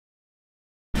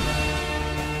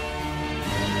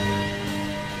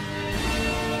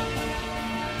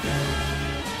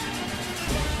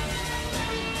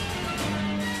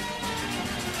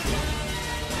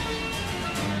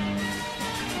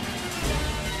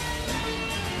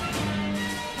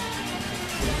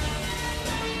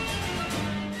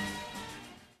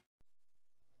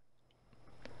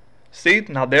See,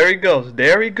 now there he goes.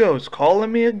 There he goes,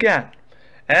 calling me again.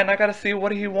 And I gotta see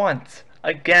what he wants.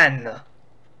 Again.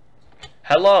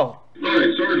 Hello.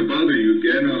 Hi, sorry to bother you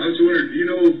again. I was wondering, do you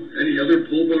know any other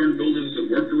pole barn builders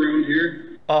that work around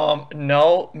here?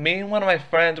 No. Me and one of my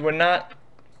friends, we're not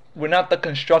the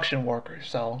construction workers,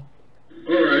 so.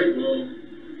 Alright, well,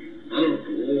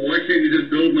 why can't you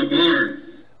just build my barn?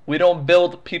 We don't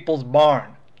build people's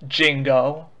barn,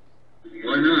 Jingo.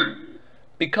 Why not?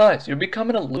 Because you're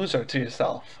becoming a loser to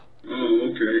yourself. Oh,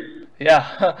 okay.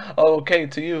 Yeah, okay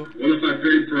to you. What if I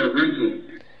paid for a rental?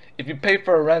 If you pay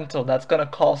for a rental, that's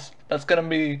gonna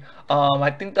be, I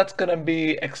think that's gonna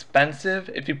be expensive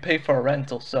if you pay for a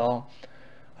rental, so,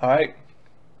 alright.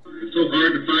 It's so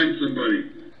hard to find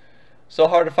somebody. So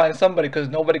hard to find somebody because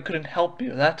nobody couldn't help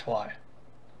you, that's why.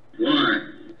 Why?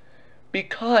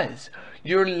 Because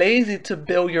you're lazy to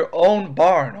build your own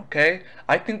barn, okay?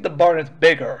 I think the barn is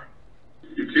bigger.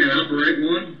 You can't operate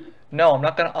one? No, I'm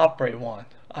not gonna operate one.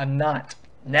 I'm not.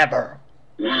 Never.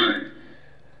 Why?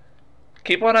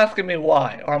 Keep on asking me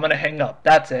why, or I'm gonna hang up.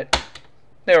 That's it.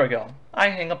 There we go.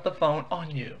 I hang up the phone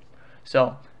on you.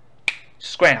 So,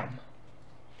 scram.